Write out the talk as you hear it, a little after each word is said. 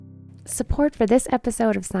Support for this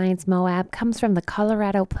episode of Science Moab comes from the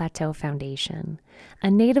Colorado Plateau Foundation,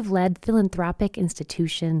 a native-led philanthropic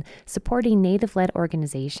institution supporting native-led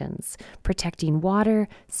organizations, protecting water,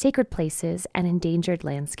 sacred places, and endangered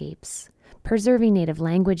landscapes, preserving native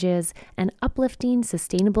languages, and uplifting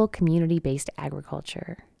sustainable community-based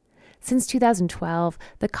agriculture. Since 2012,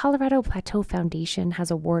 the Colorado Plateau Foundation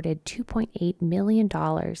has awarded $2.8 million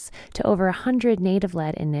to over 100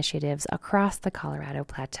 native-led initiatives across the Colorado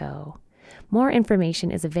Plateau. More information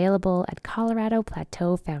is available at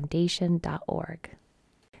coloradoplateaufoundation.org.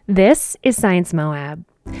 This is Science Moab,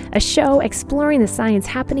 a show exploring the science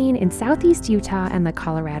happening in Southeast Utah and the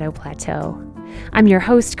Colorado Plateau. I'm your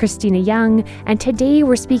host, Christina Young, and today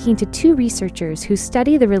we're speaking to two researchers who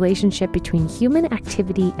study the relationship between human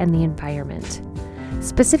activity and the environment.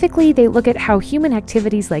 Specifically, they look at how human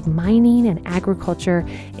activities like mining and agriculture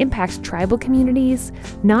impacts tribal communities,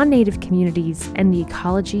 non-native communities, and the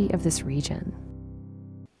ecology of this region.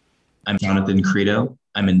 I'm Jonathan Credo.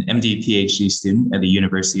 I'm an MD PhD student at the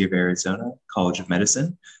University of Arizona College of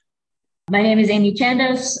Medicine. My name is Amy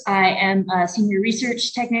Chandos. I am a senior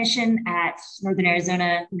research technician at Northern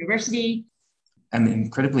Arizona University. I'm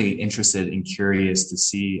incredibly interested and curious to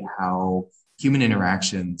see how human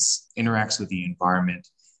interacts with the environment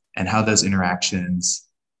and how those interactions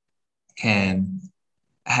can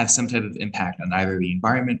have some type of impact on either the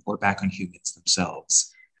environment or back on humans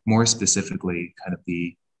themselves. More specifically, kind of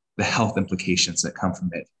the health implications that come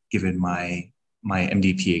from it, given my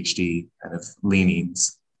MD PhD kind of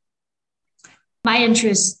leanings. My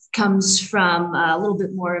interest comes from a little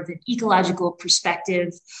bit more of an ecological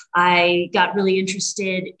perspective. I got really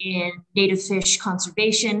interested in native fish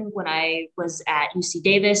conservation when I was at UC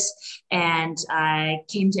Davis, and I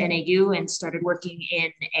came to NAU and started working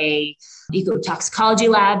in a ecotoxicology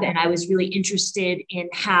lab, and I was really interested in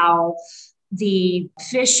how the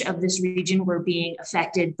fish of this region were being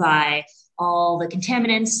affected by all the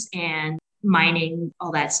contaminants and mining,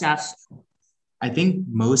 all that stuff. I think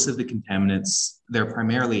most of the contaminants, they're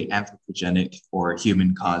primarily anthropogenic or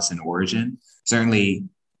human caused in origin. Certainly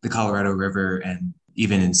the Colorado River and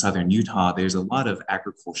even in southern Utah, there's a lot of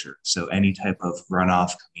agriculture. So any type of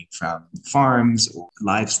runoff coming from farms or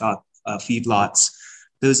livestock feedlots,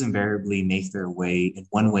 those invariably make their way in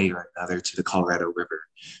one way or another to the Colorado River.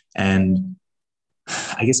 And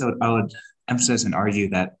I guess I would emphasize and argue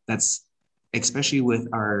that that's especially with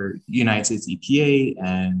our United States EPA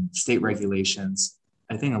and state regulations.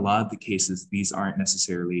 I think a lot of the cases, these aren't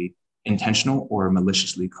necessarily intentional or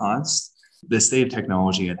maliciously caused. The state of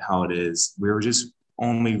technology and how it is, we were just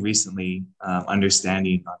only recently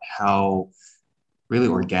understanding on how really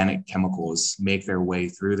organic chemicals make their way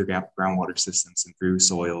through the groundwater systems and through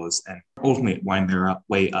soils and ultimately wind their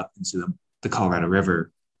way up into the Colorado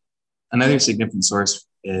River. Another significant source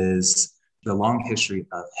is the long history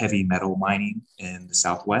of heavy metal mining in the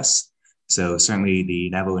Southwest. So certainly the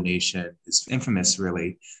Navajo Nation is infamous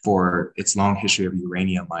really for its long history of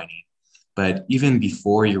uranium mining. But even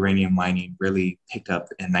before uranium mining really picked up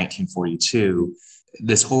in 1942,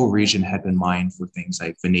 this whole region had been mined for things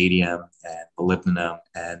like vanadium and molybdenum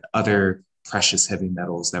and other precious heavy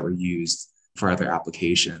metals that were used for other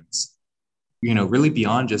applications. Really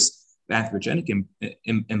beyond just the anthropogenic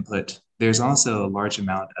input, there's also a large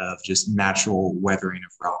amount of just natural weathering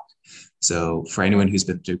of rock. So for anyone who's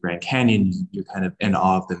been to Grand Canyon, you're kind of in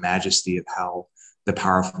awe of the majesty of how the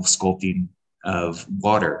powerful sculpting of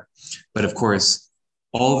water. But of course,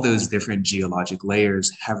 all of those different geologic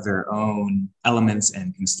layers have their own elements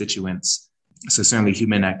and constituents. So certainly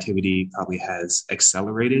human activity probably has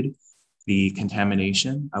accelerated the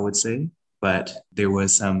contamination, I would say, but there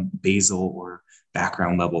was some basal or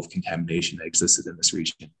background level of contamination that existed in this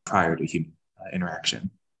region prior to human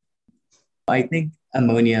interaction. I think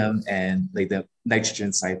ammonium and like the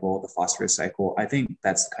nitrogen cycle, the phosphorus cycle, I think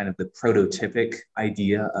that's kind of the prototypic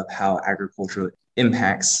idea of how agriculture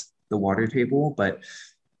impacts the water table. But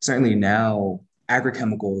certainly now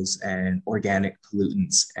agrochemicals and organic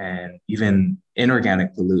pollutants and even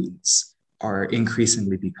inorganic pollutants are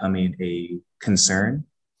increasingly becoming a concern.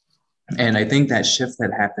 And I think that shift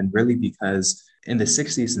had happened really because in the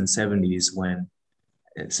 60s and 70s, when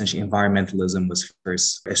essentially environmentalism was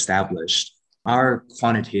first established, our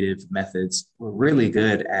quantitative methods were really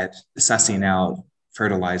good at sussing out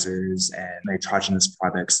fertilizers and nitrogenous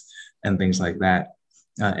products and things like that.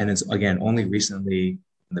 And it's, again, only recently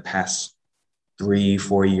in the past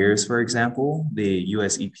 3-4 years, for example, the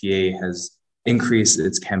US EPA has increased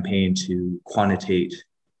its campaign to quantitate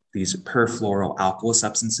these perfluoroalkyl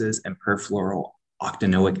substances and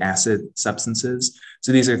perfluorooctanoic acid substances.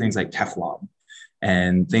 So these are things like Teflon.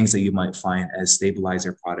 and things that you might find as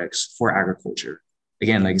stabilizer products for agriculture.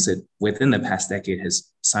 Again, like I said, within the past decade,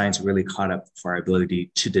 has science really caught up for our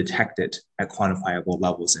ability to detect it at quantifiable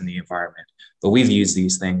levels in the environment? But we've used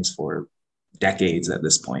these things for decades at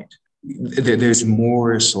this point. There's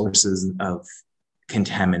more sources of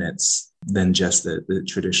contaminants than just the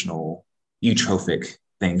traditional eutrophic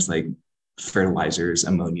things like fertilizers,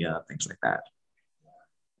 ammonia, things like that.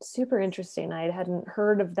 Super interesting. I hadn't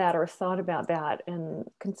heard of that or thought about that, and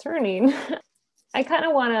concerning. I kind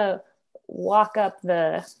of want to walk up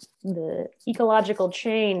the ecological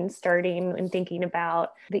chain, starting and thinking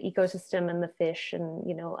about the ecosystem and the fish and,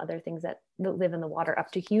 you know, other things that live in the water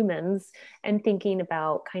up to humans, and thinking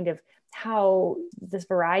about kind of how this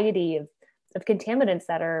variety of contaminants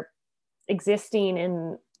that are existing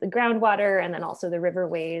in the groundwater and then also the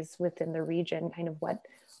riverways within the region, kind of what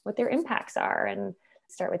their impacts are, and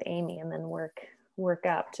start with Amy and then work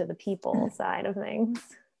up to the people side of things.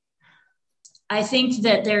 I think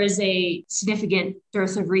that there is a significant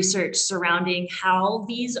dearth of research surrounding how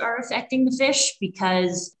these are affecting the fish,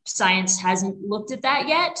 because science hasn't looked at that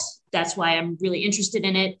yet. That's why I'm really interested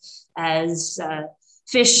in it, as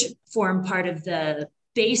fish form part of the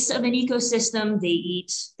base of an ecosystem. They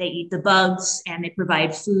eat the bugs, and they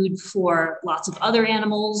provide food for lots of other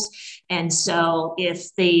animals. And so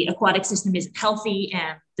if the aquatic system isn't healthy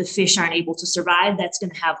and the fish aren't able to survive, that's going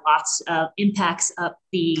to have lots of impacts up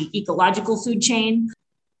the ecological food chain.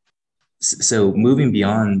 So moving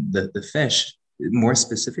beyond the fish, more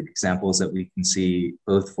specific examples that we can see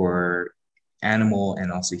both for animal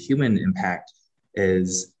and also human impact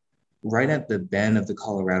is right at the bend of the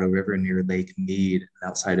Colorado River near Lake Mead,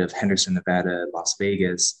 outside of Henderson, Nevada, Las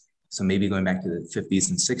Vegas. So maybe going back to the 50s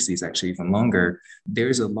and 60s, actually even longer,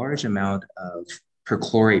 there's a large amount of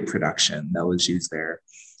perchlorate production that was used there.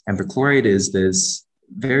 And perchlorate is this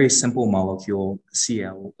very simple molecule,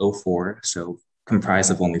 ClO4, so comprised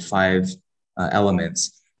of only 5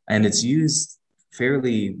 elements. And it's used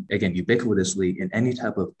fairly, again, ubiquitously in any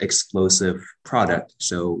type of explosive product.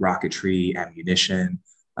 So rocketry, ammunition,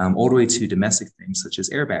 all the way to domestic things such as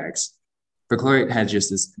airbags. Perchlorate had just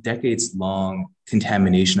this decades-long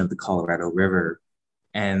contamination of the Colorado River.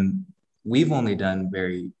 And we've only done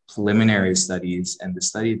very preliminary studies, and the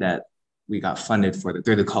study that we got funded for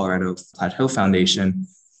through the Colorado Plateau Foundation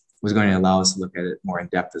was going to allow us to look at it more in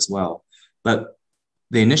depth as well. But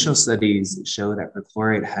the initial studies show that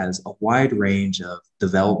perchlorate has a wide range of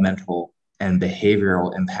developmental and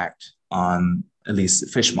behavioral impact on at least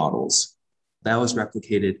fish models. That was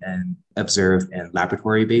replicated and observed in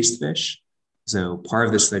laboratory-based fish. So part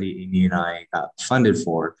of the study Amy and I got funded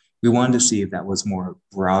for, we wanted to see if that was more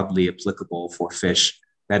broadly applicable for fish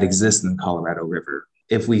that exist in the Colorado River.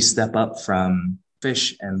 If we step up from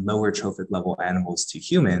fish and lower trophic level animals to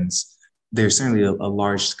humans, there's certainly a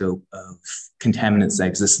large scope of contaminants that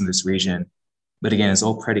exist in this region. But again, it's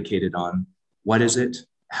all predicated on what is it,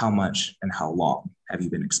 how much, and how long have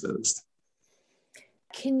you been exposed?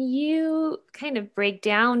 Can you kind of break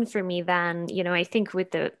down for me then, you know, I think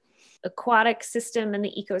with the aquatic system and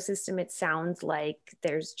the ecosystem, it sounds like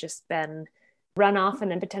there's just been runoff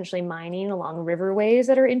and then potentially mining along riverways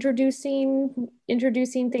that are introducing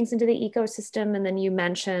things into the ecosystem. And then you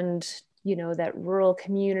mentioned, you know, that rural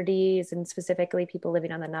communities and specifically people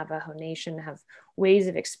living on the Navajo Nation have ways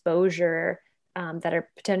of exposure that are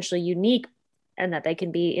potentially unique, and that they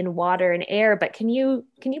can be in water and air. But can you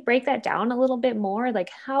break that down a little bit more? Like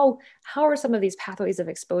how are some of these pathways of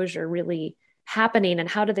exposure really happening, and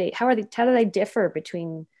how do they differ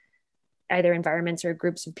between either environments or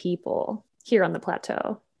groups of people here on the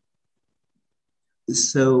plateau?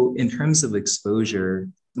 So in terms of exposure,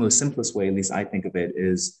 the most simplest way, at least I think of it,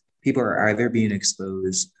 is people are either being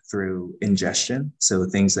exposed through ingestion, so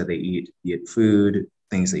things that they eat, be it food,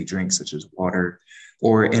 things they drink, such as water,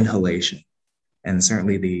 or inhalation. And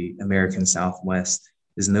certainly the American Southwest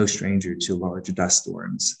is no stranger to large dust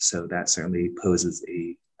storms. So that certainly poses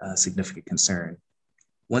a significant concern.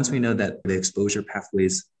 Once we know that the exposure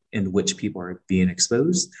pathways in which people are being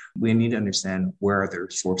exposed, we need to understand where are their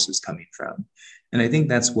sources coming from. And I think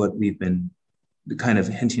that's what we've been kind of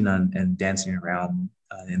hinting on and dancing around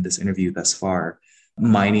in this interview thus far.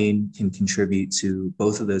 Mining can contribute to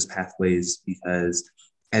both of those pathways because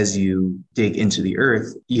as you dig into the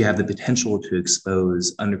earth, you have the potential to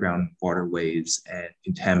expose underground waterways and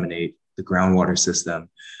contaminate the groundwater system,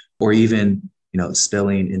 or even,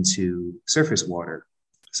 spilling into surface water.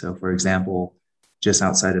 So for example, just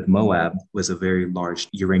outside of Moab was a very large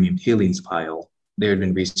uranium tailings pile. There had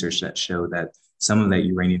been research that showed that some of that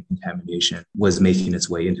uranium contamination was making its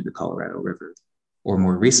way into the Colorado River. Or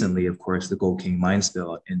more recently, of course, the Gold King mine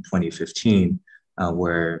spill in 2015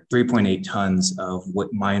 where 3.8 tons of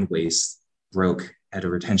mine waste broke at a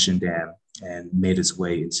retention dam and made its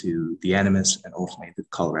way into the Animas and ultimately the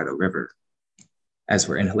Colorado River. As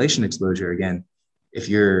for inhalation exposure, again, if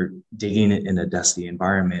you're digging it in a dusty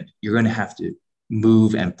environment, you're going to have to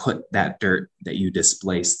move and put that dirt that you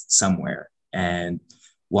displaced somewhere. And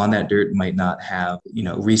while that dirt might not have,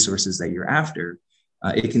 resources that you're after,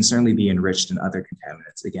 it can certainly be enriched in other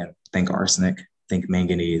contaminants. Again, think arsenic, think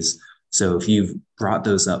manganese. So if you've brought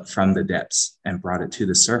those up from the depths and brought it to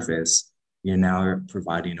the surface, you're now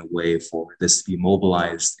providing a way for this to be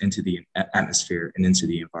mobilized into the atmosphere and into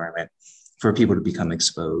the environment for people to become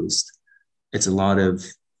exposed. It's a lot of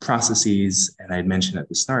processes, and I mentioned at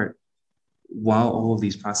the start, while all of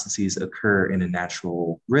these processes occur in a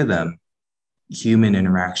natural rhythm, human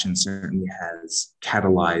interaction certainly has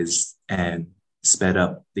catalyzed and sped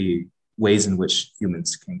up the ways in which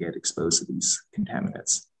humans can get exposed to these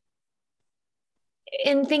contaminants.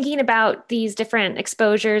 In thinking about these different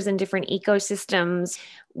exposures and different ecosystems,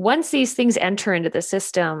 once these things enter into the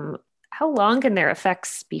system, how long can their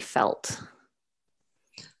effects be felt?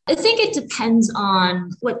 I think it depends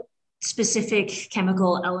on what specific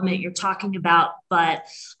chemical element you're talking about, but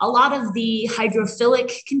a lot of the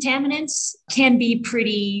hydrophilic contaminants can be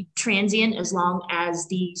pretty transient as long as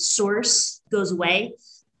the source goes away.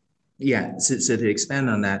 Yeah, so to expand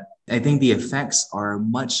on that, I think the effects are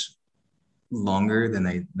much longer than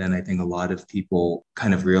I think a lot of people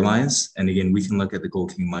kind of realize. And again, we can look at the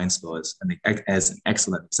Gold King mine spill as an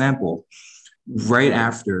excellent example. Right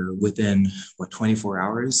after, within 24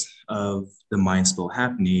 hours of the mine spill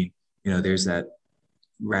happening, there's that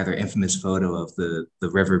rather infamous photo of the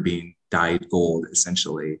river being dyed gold,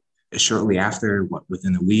 essentially. Shortly after,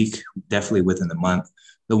 within a week, definitely within a month,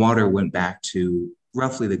 the water went back to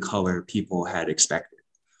roughly the color people had expected.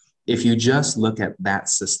 If you just look at that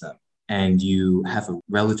system and you have a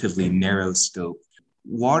relatively narrow scope,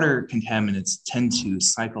 water contaminants tend to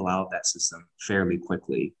cycle out that system fairly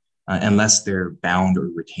quickly, unless they're bound or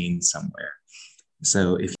retained somewhere.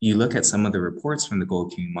 So if you look at some of the reports from the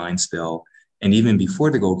Gold King mine spill, and even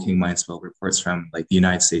before the Gold King mine spill, reports from like the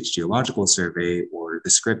United States Geological Survey or the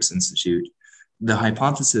Scripps Institute, the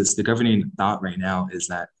hypothesis, the governing thought right now is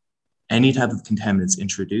that any type of contaminants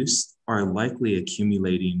introduced are likely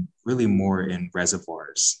accumulating really more in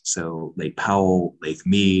reservoirs. So Lake Powell, Lake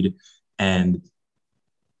Mead, and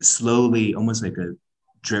slowly, almost like a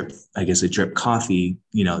drip coffee,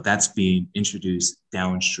 that's being introduced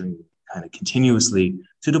downstream kind of continuously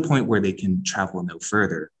to the point where they can travel no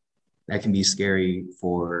further. That can be scary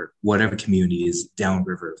for whatever community is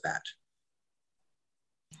downriver of that.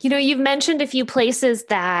 You've mentioned a few places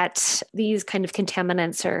that these kind of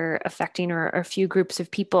contaminants are affecting or a few groups of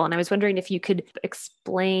people. And I was wondering if you could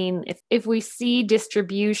explain if we see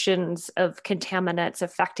distributions of contaminants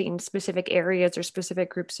affecting specific areas or specific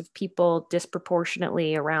groups of people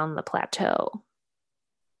disproportionately around the plateau.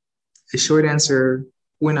 The short answer,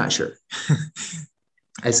 we're not sure.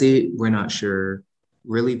 I say we're not sure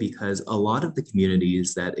really because a lot of the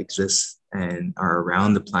communities that exist and are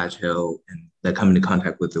around the plateau and that come into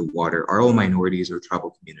contact with the water are all minorities or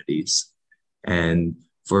tribal communities. And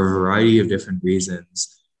for a variety of different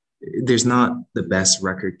reasons, there's not the best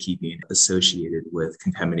record keeping associated with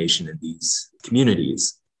contamination in these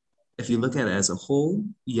communities. If you look at it as a whole,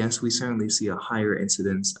 yes, we certainly see a higher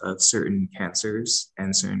incidence of certain cancers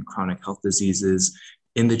and certain chronic health diseases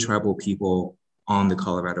in the tribal people on the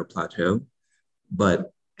Colorado Plateau.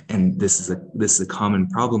 But, and this is a common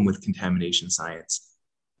problem with contamination science,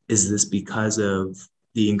 is this because of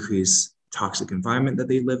the increased toxic environment that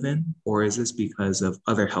they live in, or is this because of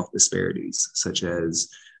other health disparities, such as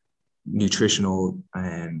nutritional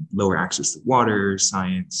and lower access to water,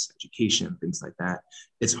 science, education, things like that?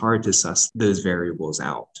 It's hard to suss those variables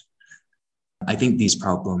out. I think these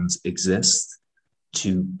problems exist.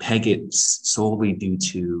 To peg it solely due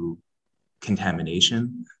to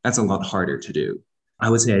contamination, that's a lot harder to do. I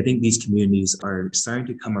would say I think these communities are starting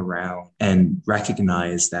to come around and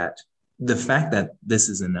recognize that the fact that this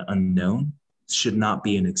is an unknown should not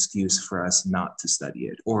be an excuse for us not to study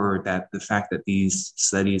it, or that the fact that these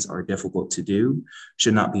studies are difficult to do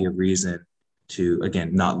should not be a reason to,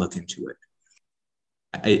 again, not look into it.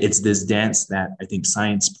 It's this dance that I think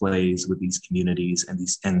science plays with these communities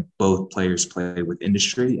and both players play with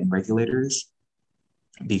industry and regulators,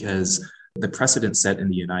 because the precedent set in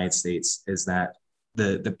the United States is that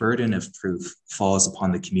the burden of proof falls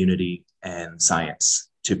upon the community and science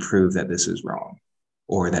to prove that this is wrong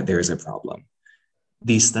or that there is a problem.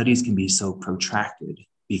 These studies can be so protracted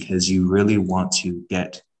because you really want to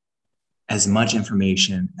get as much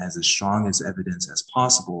information as strong as evidence as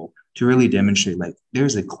possible to really demonstrate like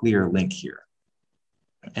there's a clear link here.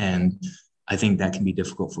 And I think that can be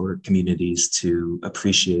difficult for communities to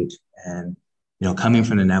appreciate. And, coming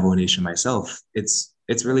from the Navajo Nation myself, it's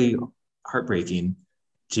really heartbreaking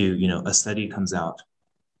to, a study comes out,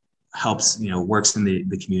 helps, works in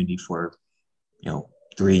the community for,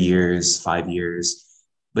 3 years, 5 years,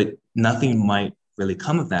 but nothing might really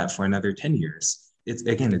come of that for another 10 years.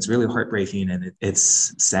 It's really heartbreaking, and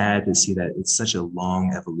it's sad to see that it's such a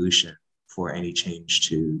long evolution for any change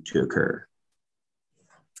to occur.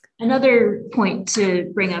 Another point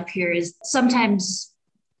to bring up here is sometimes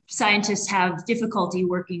scientists have difficulty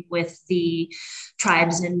working with the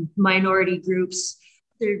tribes and minority groups.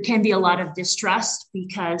 There can be a lot of distrust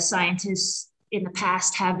because scientists in the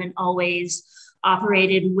past haven't always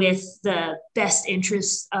operated with the best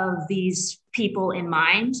interests of these people in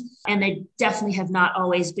mind. And they definitely have not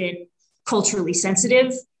always been culturally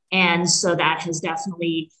sensitive. And so that has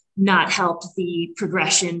definitely not helped the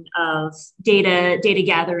progression of data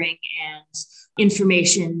gathering and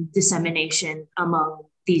information dissemination among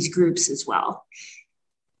these groups as well.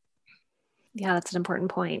 Yeah, that's an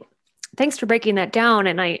important point. Thanks for breaking that down.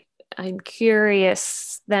 And I'm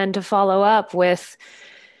curious then to follow up with,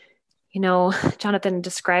 Jonathan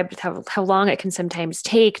described how long it can sometimes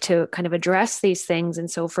take to kind of address these things.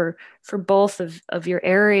 And so for both of your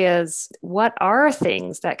areas, what are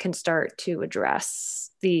things that can start to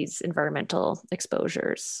address these environmental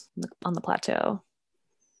exposures on the plateau?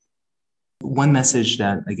 One message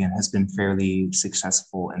that, again, has been fairly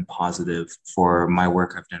successful and positive for my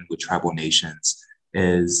work I've done with tribal nations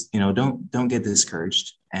is, don't get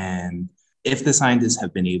discouraged. And if the scientists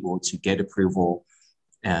have been able to get approval,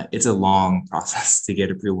 it's a long process to get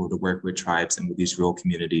approval to work with tribes and with these rural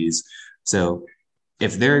communities. So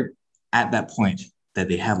if they're at that point that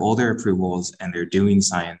they have all their approvals and they're doing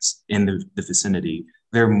science in the vicinity,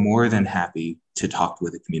 they're more than happy to talk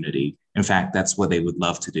with the community. In fact, that's what they would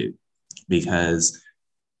love to do, because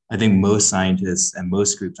I think most scientists and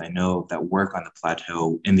most groups I know that work on the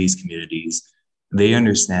plateau in these communities, they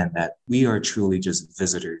understand that we are truly just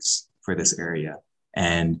visitors for this area.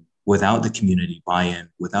 And without the community buy-in,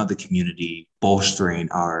 without the community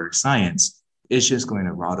bolstering our science, it's just going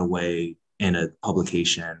to rot away in a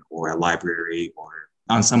publication or a library or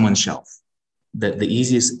on someone's shelf. The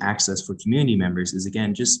easiest access for community members is,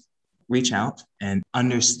 again, just reach out and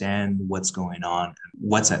understand what's going on,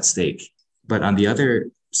 what's at stake. But on the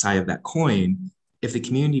other side of that coin, if the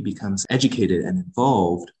community becomes educated and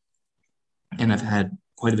involved, and I've had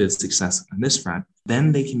quite a bit of success on this front,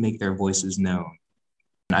 then they can make their voices known.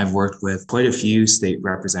 I've worked with quite a few state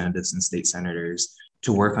representatives and state senators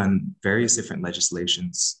to work on various different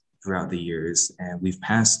legislations throughout the years, and we've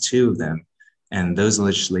passed 2 of them. And those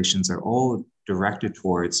legislations are all directed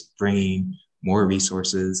towards bringing more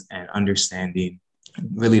resources and understanding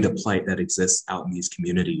really the plight that exists out in these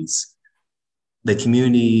communities. The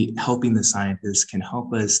community helping the scientists can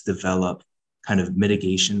help us develop kind of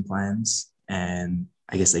mitigation plans and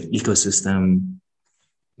I guess like ecosystem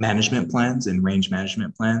management plans and range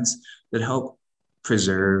management plans that help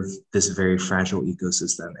preserve this very fragile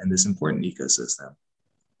ecosystem and this important ecosystem.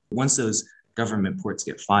 Once those government reports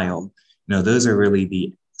get filed, those are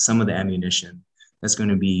really some of the ammunition that's going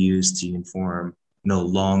to be used to inform,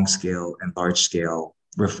 long scale and large scale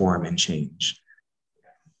reform and change.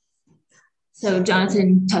 So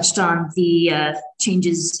Jonathan touched on the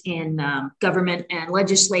changes in government and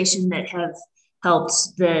legislation that have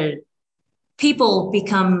helped the people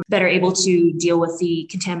become better able to deal with the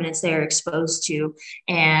contaminants they're exposed to.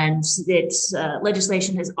 And its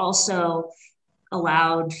legislation has also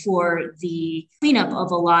allowed for the cleanup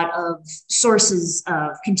of a lot of sources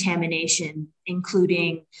of contamination,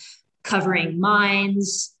 including covering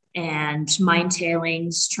mines and mine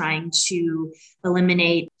tailings, trying to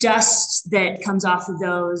eliminate dust that comes off of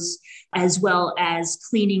those, as well as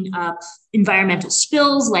cleaning up environmental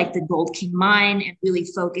spills like the Gold King mine and really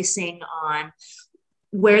focusing on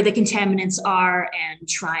where the contaminants are and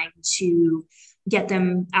trying to get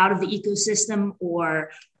them out of the ecosystem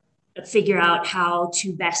or figure out how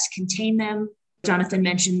to best contain them. Jonathan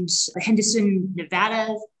mentioned the Henderson,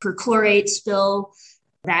 Nevada perchlorate spill.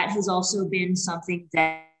 That has also been something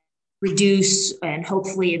that reduce and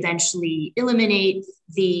hopefully eventually eliminate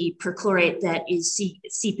the perchlorate that is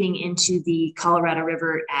seeping into the Colorado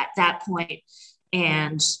River at that point.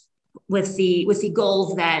 And with the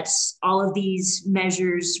goal that all of these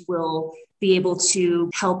measures will be able to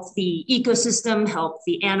help the ecosystem, help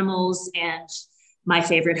the animals, and my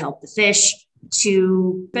favorite, help the fish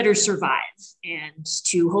to better survive and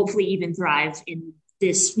to hopefully even thrive in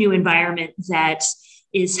this new environment that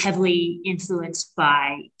is heavily influenced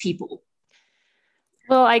by people.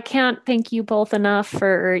 Well, I can't thank you both enough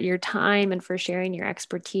for your time and for sharing your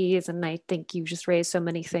expertise. And I think you just raised so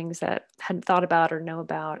many things that I hadn't thought about or know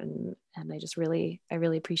about. And I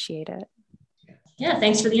really appreciate it. Yeah,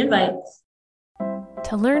 thanks for the invite.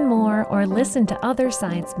 To learn more or listen to other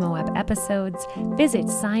Science Moab episodes, visit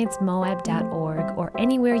sciencemoab.org or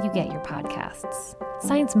anywhere you get your podcasts.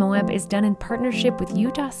 Science Moab is done in partnership with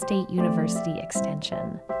Utah State University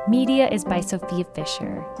Extension. Media is by Sophia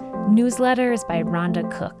Fisher. Newsletter is by Rhonda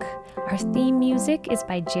Cook. Our theme music is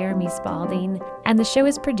by Jeremy Spalding, and the show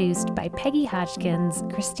is produced by Peggy Hodgkins,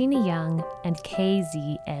 Christina Young, and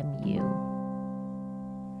KZMU.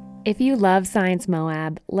 If you love Science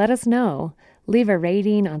Moab, let us know. Leave a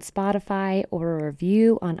rating on Spotify or a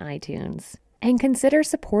review on iTunes. And consider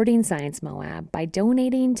supporting Science Moab by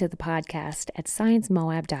donating to the podcast at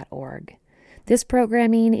sciencemoab.org. This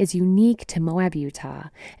programming is unique to Moab, Utah,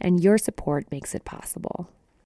 and your support makes it possible.